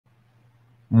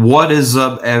What is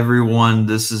up, everyone?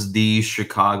 This is the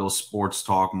Chicago Sports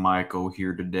Talk. Michael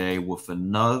here today with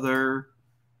another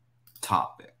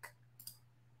topic.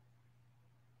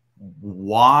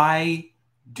 Why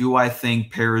do I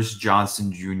think Paris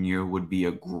Johnson Jr. would be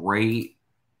a great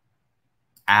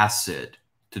asset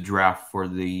to draft for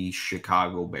the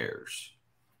Chicago Bears,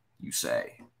 you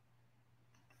say?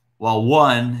 Well,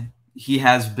 one, he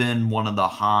has been one of the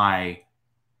high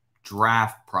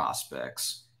draft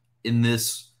prospects in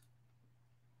this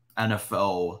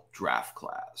NFL draft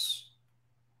class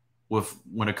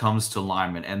when it comes to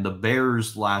linemen. And the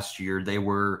Bears last year, they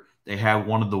had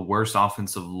one of the worst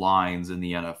offensive lines in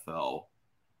the NFL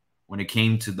when it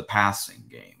came to the passing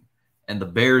game. And the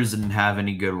Bears didn't have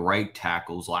any good right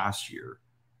tackles last year.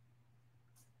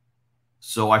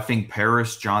 So I think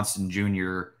Paris Johnson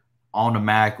Jr.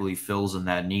 automatically fills in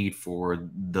that need for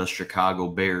the Chicago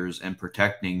Bears and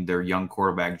protecting their young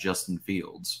quarterback, Justin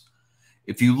Fields.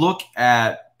 If you look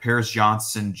at Paris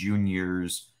Johnson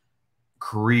Jr.'s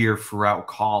career throughout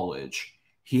college,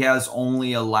 he has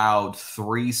only allowed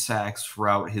 3 sacks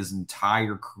throughout his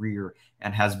entire career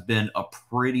and has been a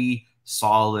pretty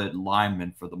solid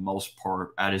lineman for the most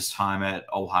part at his time at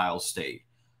Ohio State.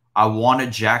 I wanted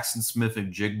Jaxon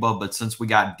Smith-Njigba, but since we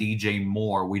got DJ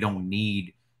Moore, we don't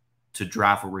need to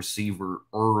draft a receiver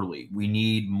early. We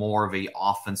need more of an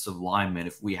offensive lineman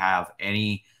if we have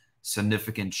any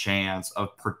significant chance of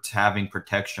having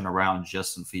protection around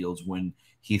Justin Fields when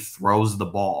he throws the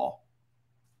ball,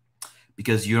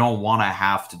 because you don't want to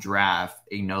have to draft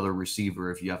another receiver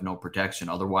if you have no protection.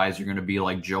 Otherwise, you're going to be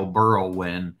like Joe Burrow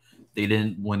when they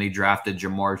drafted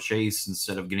Jamar Chase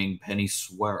instead of getting Penny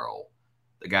Sewell,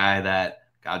 the guy that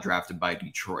got drafted by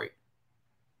Detroit.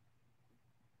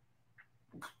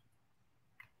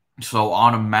 So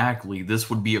automatically, this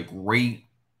would be an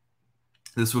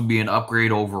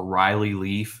upgrade over Riley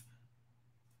Leaf.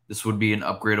 This would be an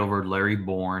upgrade over Larry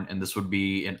Bourne, and this would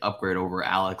be an upgrade over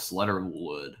Alex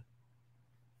Leatherwood.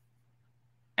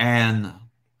 And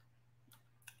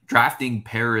drafting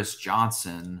Paris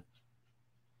Johnson,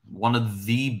 one of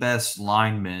the best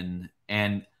linemen,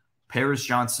 and Paris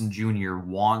Johnson Jr.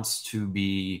 wants to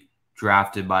be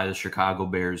drafted by the Chicago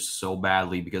Bears so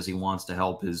badly because he wants to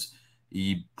help his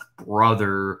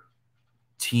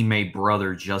teammate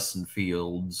brother Justin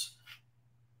Fields,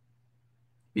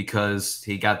 because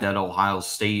he got that Ohio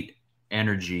State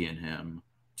energy in him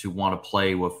to want to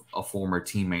play with a former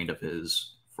teammate of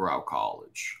his throughout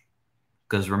college.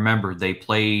 Because remember, they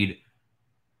played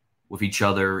with each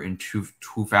other in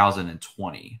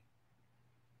 2020.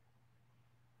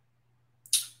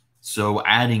 So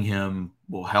adding him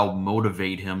will help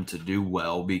motivate him to do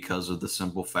well, because of the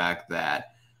simple fact that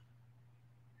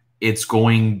it's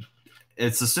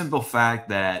a simple fact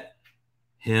that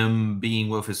him being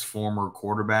with his former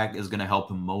quarterback is going to help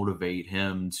him motivate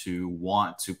him to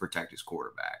want to protect his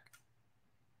quarterback.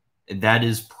 And that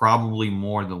is probably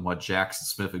more than what Jaxon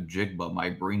Smith-Njigba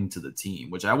might bring to the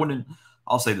team, which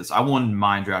I'll say this, I wouldn't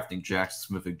mind drafting Jaxon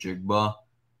Smith-Njigba,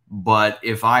 but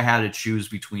if I had to choose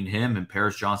between him and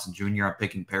Paris Johnson Jr., I'm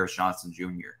picking Paris Johnson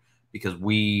Jr. because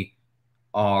we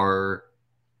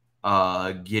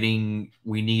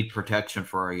need protection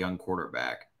for our young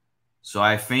quarterback. So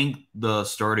I think the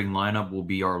starting lineup will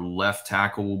be: our left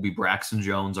tackle will be Braxton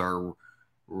Jones, our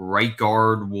right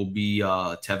guard will be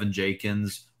Tevin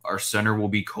Jenkins, our center will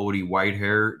be Cody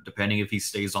Whitehair, depending if he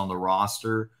stays on the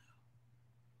roster.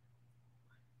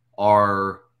 Tevin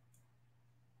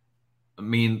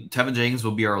Jenkins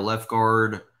will be our left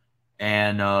guard,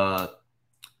 and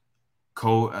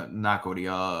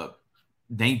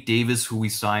Nate Davis, who we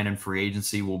signed in free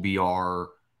agency, will be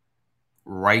our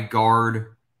right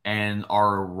guard, and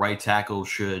our right tackle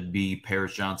should be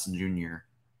Paris Johnson Jr.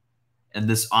 And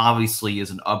this obviously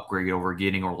is an upgrade over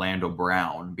getting Orlando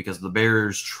Brown, because the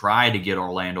Bears tried to get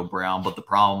Orlando Brown, but the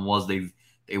problem was they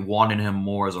wanted him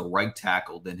more as a right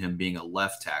tackle than him being a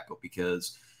left tackle.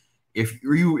 Because if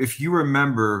you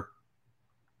remember,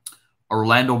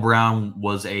 Orlando Brown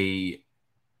was a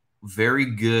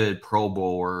very good Pro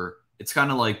Bowler. It's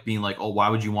kind of like being like, oh, why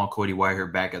would you want Cody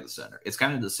Whitehair back at the center? It's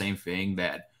kind of the same thing,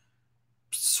 that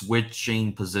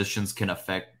switching positions can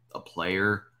affect a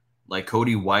player. Like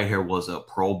Cody Whitehair was a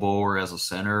Pro Bowler as a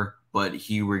center, but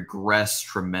he regressed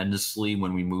tremendously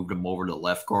when we moved him over to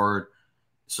left guard.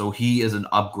 So he is an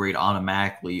upgrade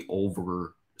automatically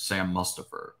over Sam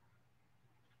Mustipher.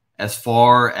 As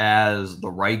far as the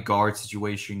right guard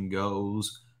situation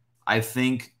goes, I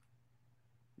think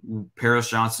Paris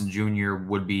Johnson Jr.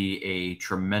 would be a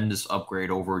tremendous upgrade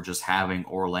over just having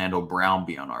Orlando Brown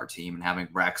be on our team and having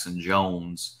Braxton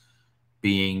Jones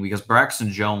because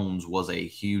Braxton Jones was a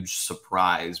huge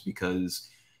surprise, because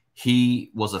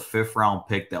he was a 5th-round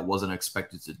pick that wasn't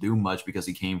expected to do much because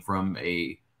he came from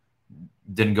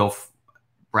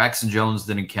Braxton Jones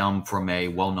didn't come from a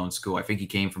well-known school. I think he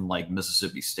came from like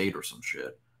Mississippi State or some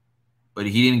shit. But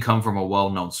he didn't come from a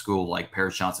well-known school like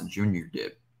Paris Johnson Jr.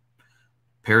 did.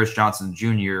 Paris Johnson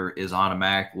Jr. is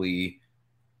automatically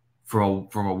from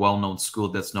a well-known school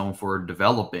that's known for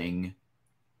developing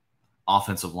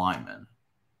offensive linemen.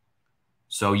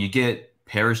 So you get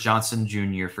Paris Johnson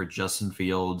Jr. for Justin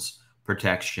Fields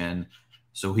protection,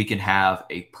 so he can have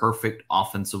a perfect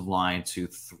offensive line to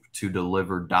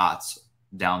deliver dots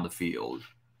down the field.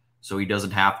 So he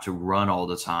doesn't have to run all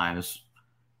the times.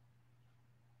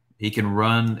 He can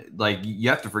run, like, you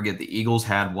have to forget the Eagles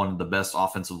had one of the best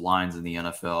offensive lines in the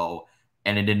NFL,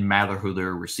 and it didn't matter who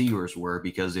their receivers were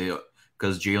because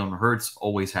Jalen Hurts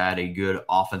always had a good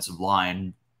offensive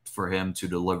line for him to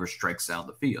deliver strikes down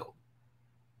the field.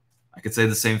 I could say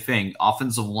the same thing.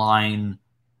 Offensive line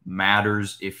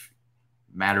matters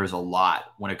a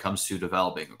lot when it comes to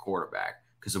developing a quarterback,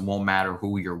 because it won't matter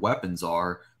who your weapons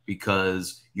are,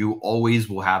 because you always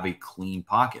will have a clean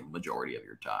pocket majority of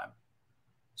your time.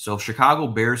 So Chicago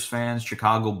Bears fans,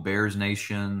 Chicago Bears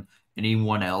Nation,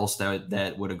 anyone else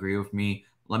that would agree with me,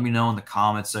 let me know in the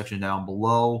comments section down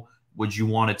below. Would you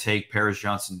want to take Paris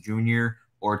Johnson Jr.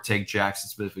 or take Jackson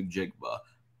Smith-Njigba?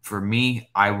 For me,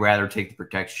 I'd rather take the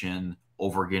protection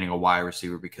over getting a wide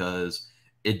receiver, because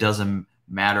it doesn't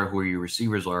matter who your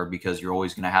receivers are, because you're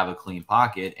always going to have a clean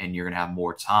pocket and you're going to have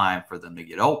more time for them to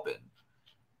get open.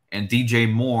 And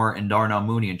DJ Moore and Darnell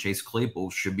Mooney and Chase Claypool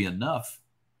should be enough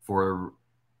for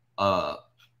to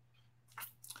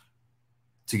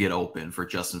get open for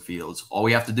Justin Fields. All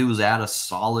we have to do is add a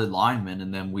solid lineman,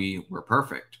 and then we're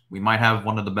perfect. We might have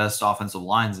one of the best offensive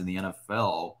lines in the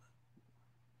NFL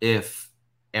if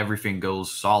everything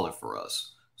goes solid for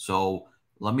us. So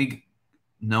let me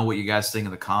know what you guys think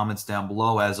in the comments down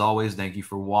below. As always, thank you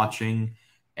for watching.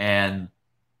 And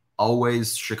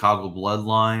always, Chicago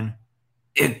Bloodline,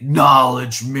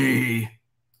 acknowledge me.